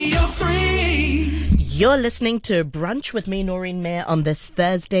You're listening to Brunch with me, Noreen Mayer, on this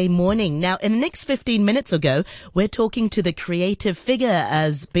Thursday morning. Now, in the next 15 minutes ago, we're talking to the creative figure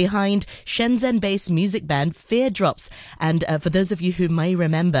as behind Shenzhen-based music band Feardrops. And for those of you who may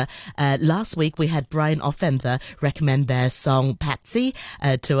remember, last week we had Brian Offenther recommend their song Patsy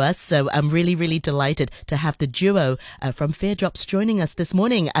to us. So I'm really, really delighted to have the duo from Feardrops joining us this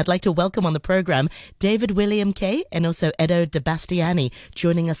morning. I'd like to welcome on the program David William Kay and also Edo de Bastiani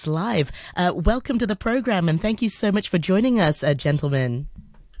joining us live. Welcome to the program, and thank you so much for joining us, gentlemen.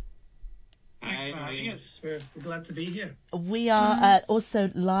 Thanks for having us. We're glad to be here. We are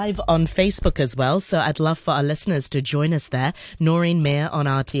also live on Facebook as well, so I'd love for our listeners to join us there. Noreen Mayer on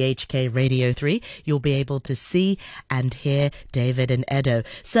RTHK Radio 3. You'll be able to see and hear David and Edo.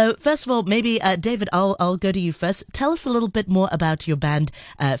 So first of all, maybe, David, I'll go to you first. Tell us a little bit more about your band,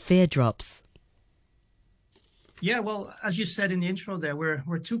 Feardrops. Yeah, well, as you said in the intro there, we're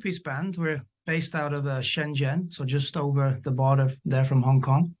a two-piece band. We're based out of Shenzhen, so just over the border there from Hong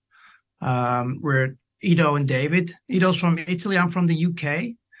Kong. We're Edo and David. Edo's from Italy. I'm from the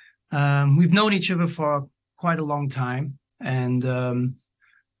UK. We've known each other for quite a long time, and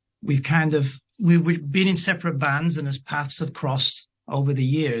we've been in separate bands, and as paths have crossed over the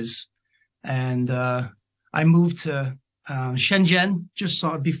years. And I moved to Shenzhen just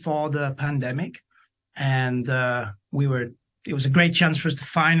sort of before the pandemic, and it was a great chance for us to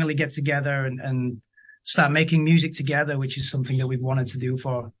finally get together and start making music together, which is something that we've wanted to do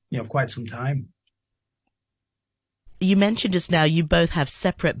for quite some time. You mentioned just now you both have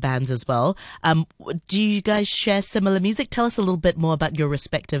separate bands as well. Do you guys share similar music? Tell us a little bit more about your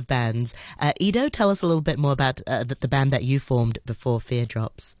respective bands. Edo, tell us a little bit more about the band that you formed before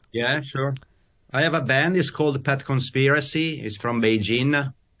Feardrops. Yeah, sure. I have a band. It's called Pet Conspiracy. It's from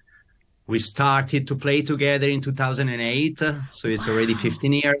Beijing. We started to play together in 2008, so it's already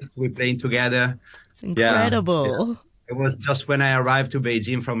 15 years we're playing together. It's incredible. Yeah. It was just when I arrived to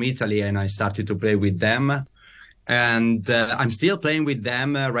Beijing from Italy and I started to play with them. And I'm still playing with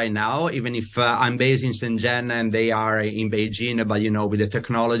them right now, even if I'm based in Shenzhen and they are in Beijing. But, with the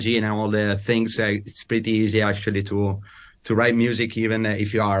technology and all the things, it's pretty easy actually to write music, even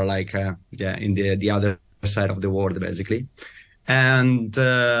if you are in the other side of the world, basically. And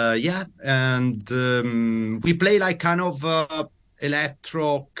we play like kind of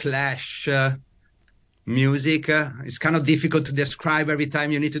electro clash music. It's kind of difficult to describe every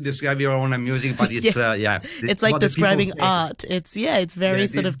time you need to describe your own music, but it's it's like describing art. It's very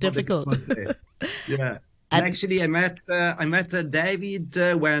sort of difficult. Yeah. And actually, I met David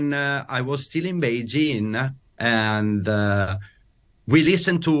when I was still in Beijing, and we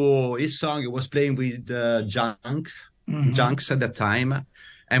listened to his song. He was playing with Junks at the time,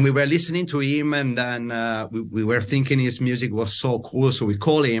 and we were listening to him, and then we were thinking his music was so cool, so we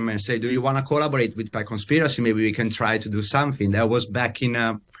called him and said, do you want to collaborate with Pet Conspiracy? Maybe we can try to do something. That was back in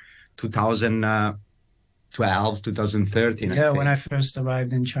 2012, 2013. Yeah, when I first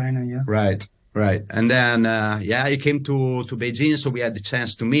arrived in China, yeah. Right. And then, he came to Beijing, so we had the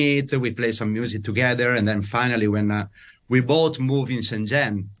chance to meet. We played some music together, and then finally when we both moved in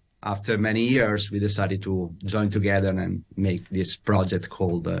Shenzhen, after many years, we decided to join together and make this project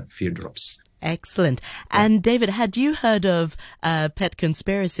called Feardrops. Excellent. And David, had you heard of Pet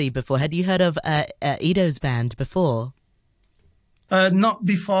Conspiracy before? Had you heard of Edo's band before? Not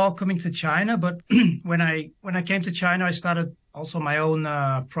before coming to China, but when I came to China, I started also my own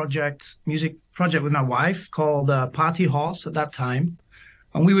music project with my wife called Party Horse at that time.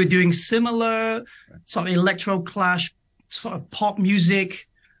 And we were doing similar sort of electro clash, sort of pop music,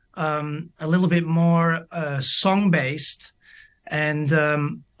 a little bit more song-based, and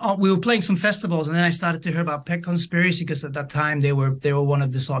we were playing some festivals, and then I started to hear about Pet Conspiracy because at that time they were one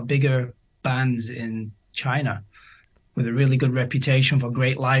of the sort of bigger bands in China with a really good reputation for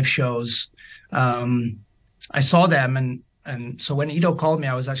great live shows. I saw them, and so when Edo called me,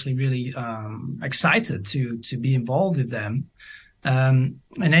 I was actually really excited to be involved with them. And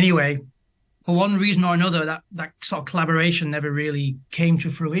anyway, for one reason or another, that sort of collaboration never really came to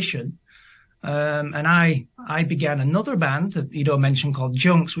fruition. And I began another band that Edo mentioned called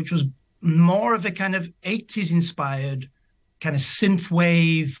Junks, which was more of a kind of 80s inspired kind of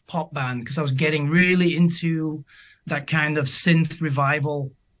synthwave pop band, because I was getting really into that kind of synth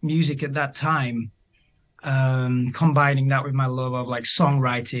revival music at that time, combining that with my love of like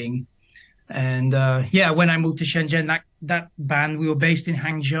songwriting. And when I moved to Shenzhen, that band, we were based in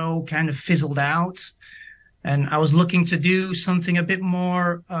Hangzhou, kind of fizzled out. And I was looking to do something a bit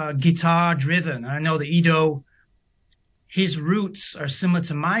more guitar driven. I know that Edo, his roots are similar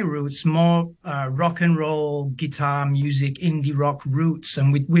to my roots, more rock and roll, guitar music, indie rock roots.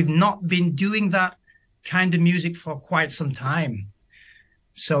 And we've not been doing that kind of music for quite some time.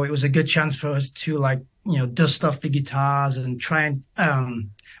 So it was a good chance for us to like, dust off the guitars and try and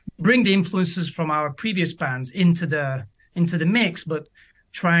bring the influences from our previous bands into the mix, but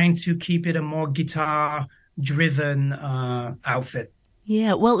trying to keep it a more guitar driven outfit.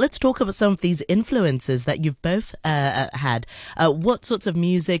 Yeah, well, let's talk about some of these influences that you've both had. What sorts of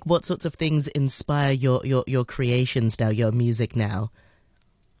music, what sorts of things inspire your creations now, your music now?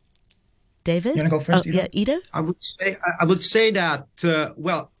 David? You want to go first, Ido? Yeah, Ido? I would say that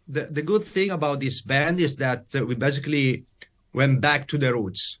well, the good thing about this band is that we basically went back to the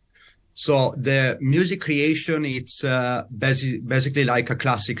roots. So the music creation, it's basically like a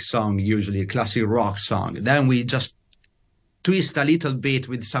classic song, usually a classic rock song. Then we just twist a little bit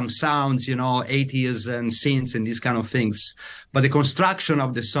with some sounds, 80s and synths and these kind of things. But the construction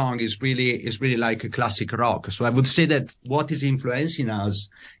of the song is really like a classic rock. So I would say that what is influencing us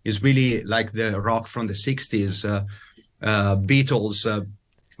is really like the rock from the 60s, Beatles.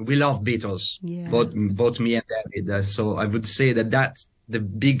 We love Beatles, Yeah. both me and David. So I would say that that's the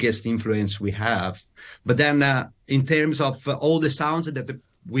biggest influence we have. But then in terms of all the sounds that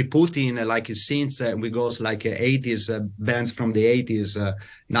we put in, like since we goes like 80s bands from the 80s,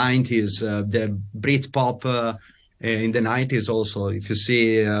 90s, the Britpop in the 90s also. If you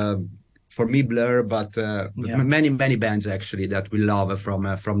see, for me, Blur, but many bands actually that we love from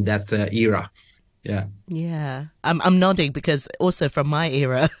that era. Yeah. Yeah. I'm nodding because also from my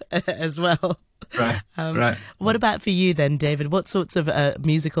era as well. Right. Right. What about for you then, David? What sorts of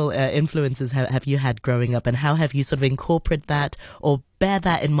musical influences have you had growing up, and how have you sort of incorporated that or bear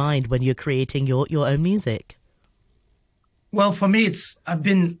that in mind when you're creating your own music? Well, for me, I've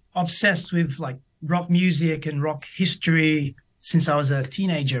been obsessed with like rock music and rock history since I was a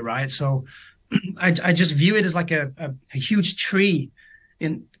teenager, right? So I just view it as like a huge tree.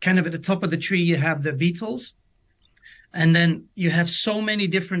 In kind of at the top of the tree, you have the Beatles. And then you have so many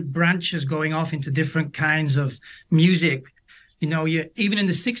different branches going off into different kinds of music. Even in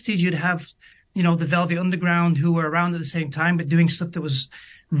the 60s, you'd have, the Velvet Underground, who were around at the same time, but doing stuff that was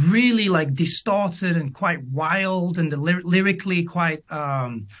really like distorted and quite wild and lyrically quite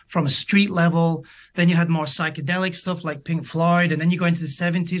from a street level. Then you had more psychedelic stuff like Pink Floyd. And then you go into the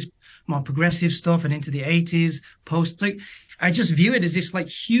 70s, more progressive stuff, and into the 80s, I just view it as this like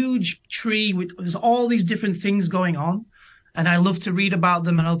huge tree with there's all these different things going on. And I love to read about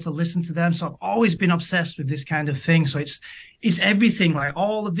them and I love to listen to them. So I've always been obsessed with this kind of thing. So it's everything, like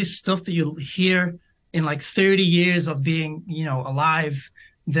all of this stuff that you'll hear in like 30 years of being, alive,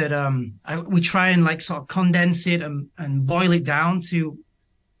 that we try and like sort of condense it and boil it down to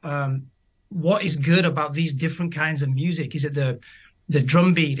what is good about these different kinds of music. Is it the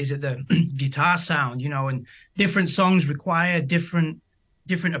drum beat? Is it the guitar sound? And different songs require different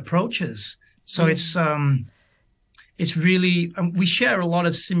approaches. So it's really, we share a lot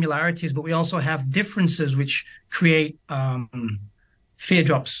of similarities, but we also have differences which create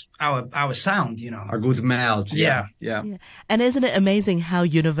Feardrops, our sound, A good melt. Yeah. And isn't it amazing how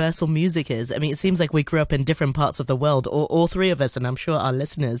universal music is? I mean, it seems like we grew up in different parts of the world, all three of us, and I'm sure our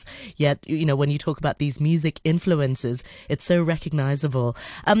listeners. Yet, when you talk about these music influences, it's so recognizable.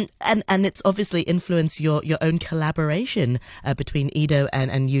 And it's obviously influenced your own collaboration between Ido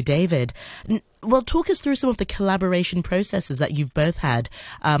and you, David. Well, talk us through some of the collaboration processes that you've both had,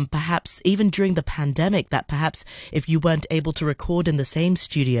 perhaps even during the pandemic, that perhaps if you weren't able to record in the same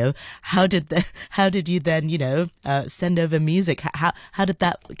studio, how did you then, send over music? How did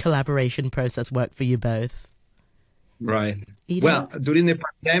that collaboration process work for you both? Right. Ido? Well, during the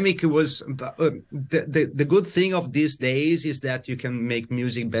pandemic, it was the good thing of these days is that you can make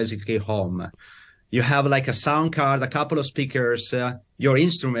music basically home. You have like a sound card, a couple of speakers, your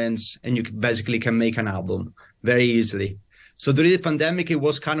instruments, and you basically can make an album very easily. So during the pandemic, it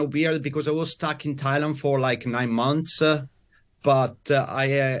was kind of weird because I was stuck in Thailand for like 9 months. But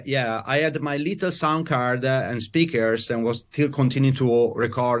I had my little sound card and speakers and was still continuing to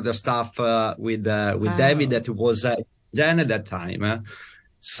record the stuff with David that was Jen at that time.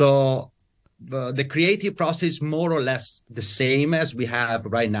 So the creative process is more or less the same as we have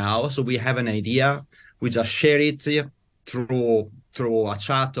right now. So we have an idea, we just share it through a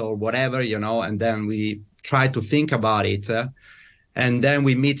chat or whatever, and then we try to think about it. And then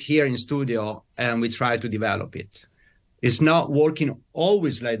we meet here in studio and we try to develop it. It's not working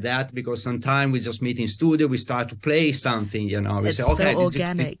always like that because sometimes we just meet in studio, we start to play something, we it's say, okay, so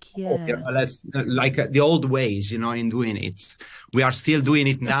organic, let's like the old ways, in doing it. We are still doing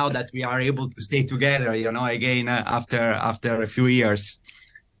it now that we are able to stay together, again after a few years.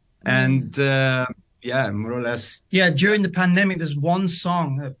 And Yeah, more or less. Yeah, during the pandemic, there's one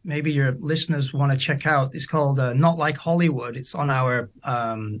song that maybe your listeners want to check out. It's called "Not Like Hollywood." It's on our,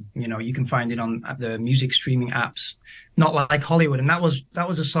 you can find it on the music streaming apps. "Not Like Hollywood," and that was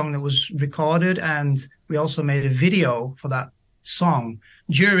a song that was recorded, and we also made a video for that song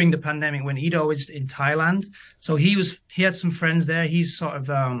during the pandemic when Ido was in Thailand. So he had some friends there. He's sort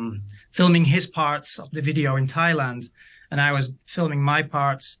of filming his parts of the video in Thailand, and I was filming my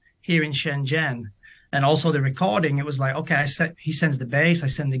parts here in Shenzhen. And also the recording, it was like, okay, he sends the bass, I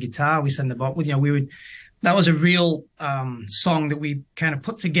send the guitar, we send the vocal. That was a real song that we kind of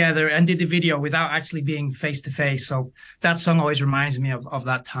put together and did the video without actually being face to face. So that song always reminds me of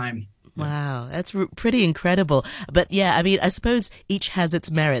that time. Wow, that's pretty incredible. But yeah, I mean, I suppose each has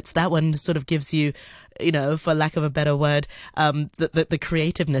its merits. That one sort of gives you, for lack of a better word, the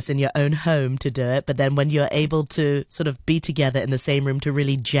creativeness in your own home to do it. But then when you're able to sort of be together in the same room to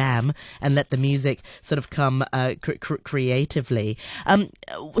really jam and let the music sort of come creatively.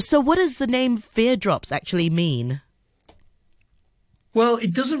 So what does the name Feardrops actually mean? Well,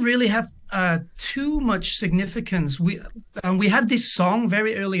 it doesn't really have too much significance. We had this song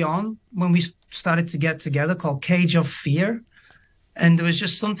very early on when we started to get together called "Cage of Fear," and there was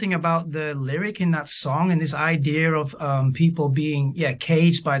just something about the lyric in that song and this idea of people being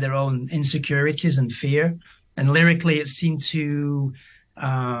caged by their own insecurities and fear. And lyrically, it seemed to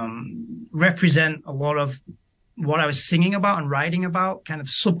represent a lot of what I was singing about and writing about, kind of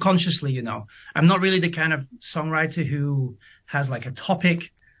subconsciously. I'm not really the kind of songwriter who has like a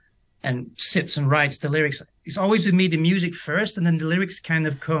topic and sits and writes the lyrics. It's always with me the music first, and then the lyrics kind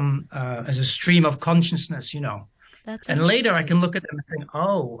of come as a stream of consciousness. That's and later I can look at them and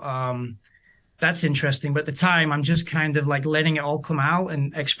think, that's interesting. But at the time, I'm just kind of like letting it all come out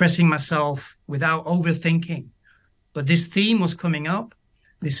and expressing myself without overthinking. But this theme was coming up,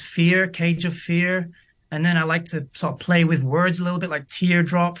 this fear, cage of fear. And then I like to sort of play with words a little bit, like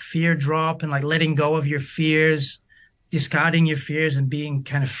teardrop, fear drop, and like letting go of your fears, discarding your fears and being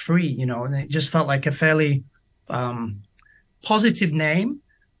kind of free, and it just felt like a fairly positive name,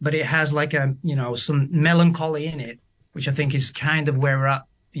 but it has like some melancholy in it, which I think is kind of where we're at,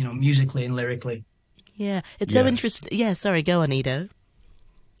 musically and lyrically. Yeah, it's so interesting. Yeah, sorry, go on, Ido.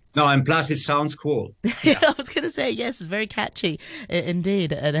 No, and plus it sounds cool. Yeah. I was going to say, yes, it's very catchy.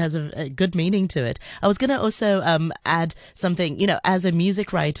 Indeed, it has a good meaning to it. I was going to also add something, as a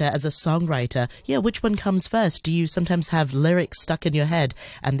music writer, as a songwriter, which one comes first? Do you sometimes have lyrics stuck in your head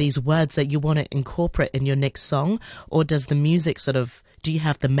and these words that you want to incorporate in your next song? Or does the music do you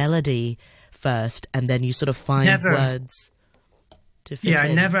have the melody first and then you sort of find words to fit in?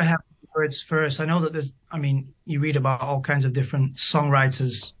 I never have words first. I know that you read about all kinds of different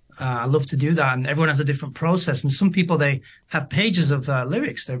songwriters. I love to do that, and everyone has a different process. And some people, they have pages of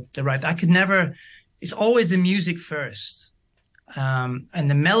lyrics they write. I could never. It's always the music first, and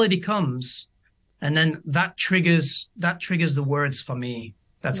the melody comes, and then that triggers the words for me.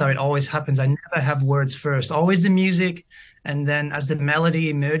 That's how it always happens. I never have words first. Always the music, and then as the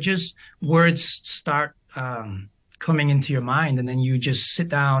melody emerges, words start coming into your mind, and then you just sit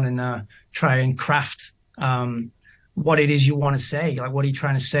down and try and craft what it is you want to say. Like, what are you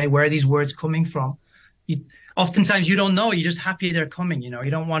trying to say? Where are these words coming from? Oftentimes you don't know. You're just happy they're coming. You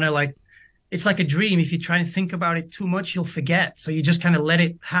don't want to it's like a dream. If you try and think about it too much, you'll forget. So you just kind of let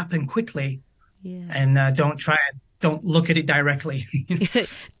it happen quickly, and don't look at it directly.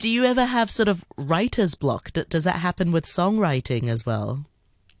 Do you ever have sort of writer's block? Does that happen with songwriting as well?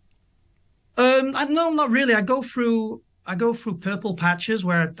 No, not really. I go through purple patches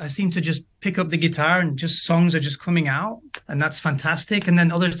where I seem to just pick up the guitar and just songs are just coming out, and that's fantastic. And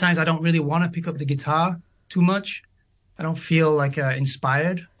then other times I don't really want to pick up the guitar too much. I don't feel like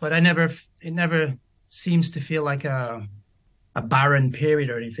inspired, but it never seems to feel like a barren period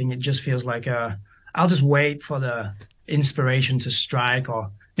or anything. It just feels like I'll just wait for the inspiration to strike, or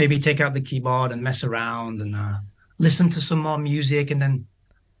maybe take out the keyboard and mess around and listen to some more music, and then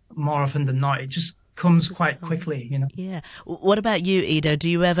more often than not, it just comes quite quickly, Yeah. What about you, Ido? Do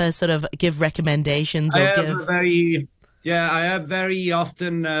you ever sort of give recommendations or give? I have very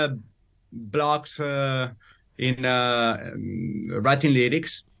often blocks in writing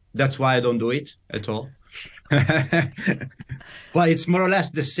lyrics. That's why I don't do it at all. But it's more or less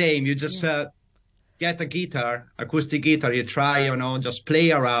the same. You just get a guitar, acoustic guitar, you try, just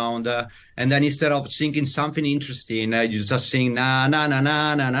play around, and then instead of singing something interesting, you just sing na na na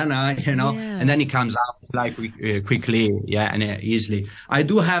na na na na, and then it comes out like quickly, and easily. I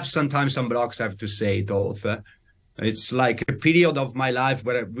do have sometimes some blocks, I have to say, though. It's like a period of my life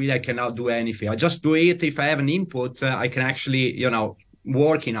where I cannot do anything. I just do it if I have an input. I can actually,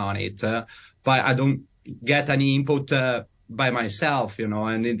 working on it. but I don't get any input by myself,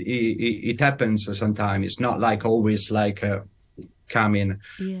 and it happens sometimes. It's not like always like coming.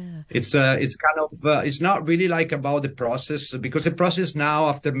 Yeah. It's kind of it's not really like about the process, because the process now,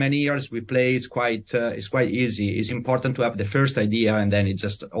 after many years we play, it's quite easy. It's important to have the first idea, and then it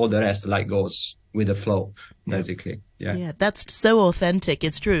just all the rest like goes with the flow, basically. Yeah, that's so authentic.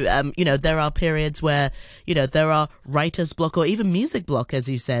 It's true. There are periods where, there are writer's block or even music block, as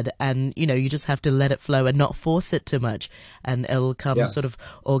you said, and, you just have to let it flow and not force it too much, and it'll come sort of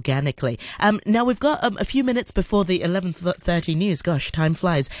organically. Now, we've got a few minutes before the 11:30 news. Gosh, time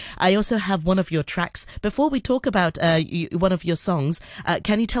flies. I also have one of your tracks. Before we talk about one of your songs,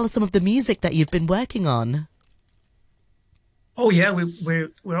 can you tell us some of the music that you've been working on? Oh yeah,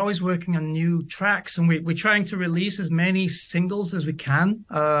 we're always working on new tracks, and we're trying to release as many singles as we can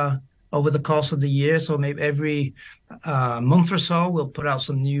over the course of the year. So maybe every month or so we'll put out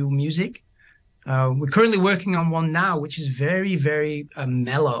some new music. We're currently working on one now, which is very, very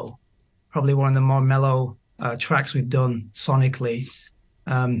mellow. Probably one of the more mellow tracks we've done sonically,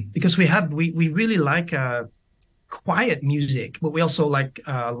 because we really like quiet music, but we also like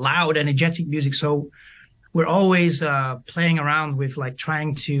loud, energetic music. So we're always playing around with like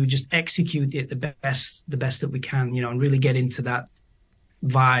trying to just execute it the best that we can, and really get into that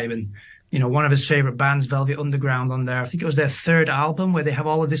vibe. And one of his favorite bands, Velvet Underground, on there, I think it was their third album, where they have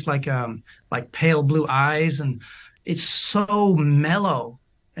all of this like pale blue eyes, and it's so mellow,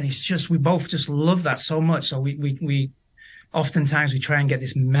 and it's just, we both just love that so much. So we oftentimes we try and get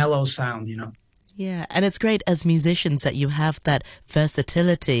this mellow sound. Yeah, and it's great as musicians that you have that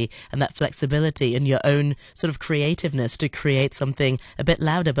versatility and that flexibility in your own sort of creativeness to create something a bit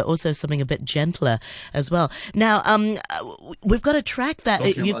louder, but also something a bit gentler as well. Now, we've got a track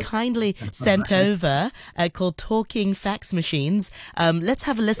that you kindly sent over called Talking Fax Machines. Let's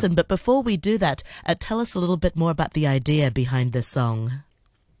have a listen, but before we do that, tell us a little bit more about the idea behind this song.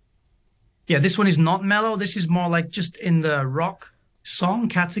 Yeah, this one is not mellow. This is more like just in the rock song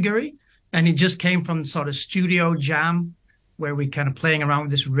category. And it just came from sort of studio jam, where we kind of playing around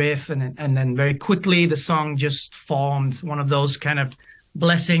with this riff, and then very quickly the song just formed. One of those kind of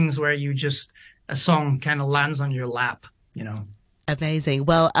blessings where a song kind of lands on your lap. Amazing.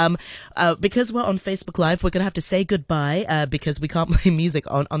 Well, because we're on Facebook Live, we're going to have to say goodbye because we can't play music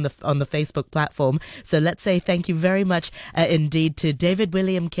on the Facebook platform. So let's say thank you very much indeed to David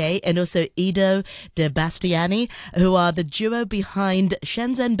William Kay and also Ido de Bastiani, who are the duo behind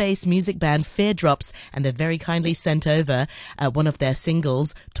Shenzhen-based music band Feardrops, and they've very kindly sent over one of their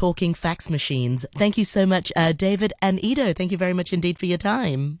singles, Talking Fax Machines. Thank you so much, David and Ido. Thank you very much indeed for your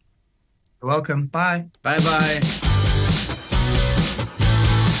time. You're welcome. Bye. Bye-bye.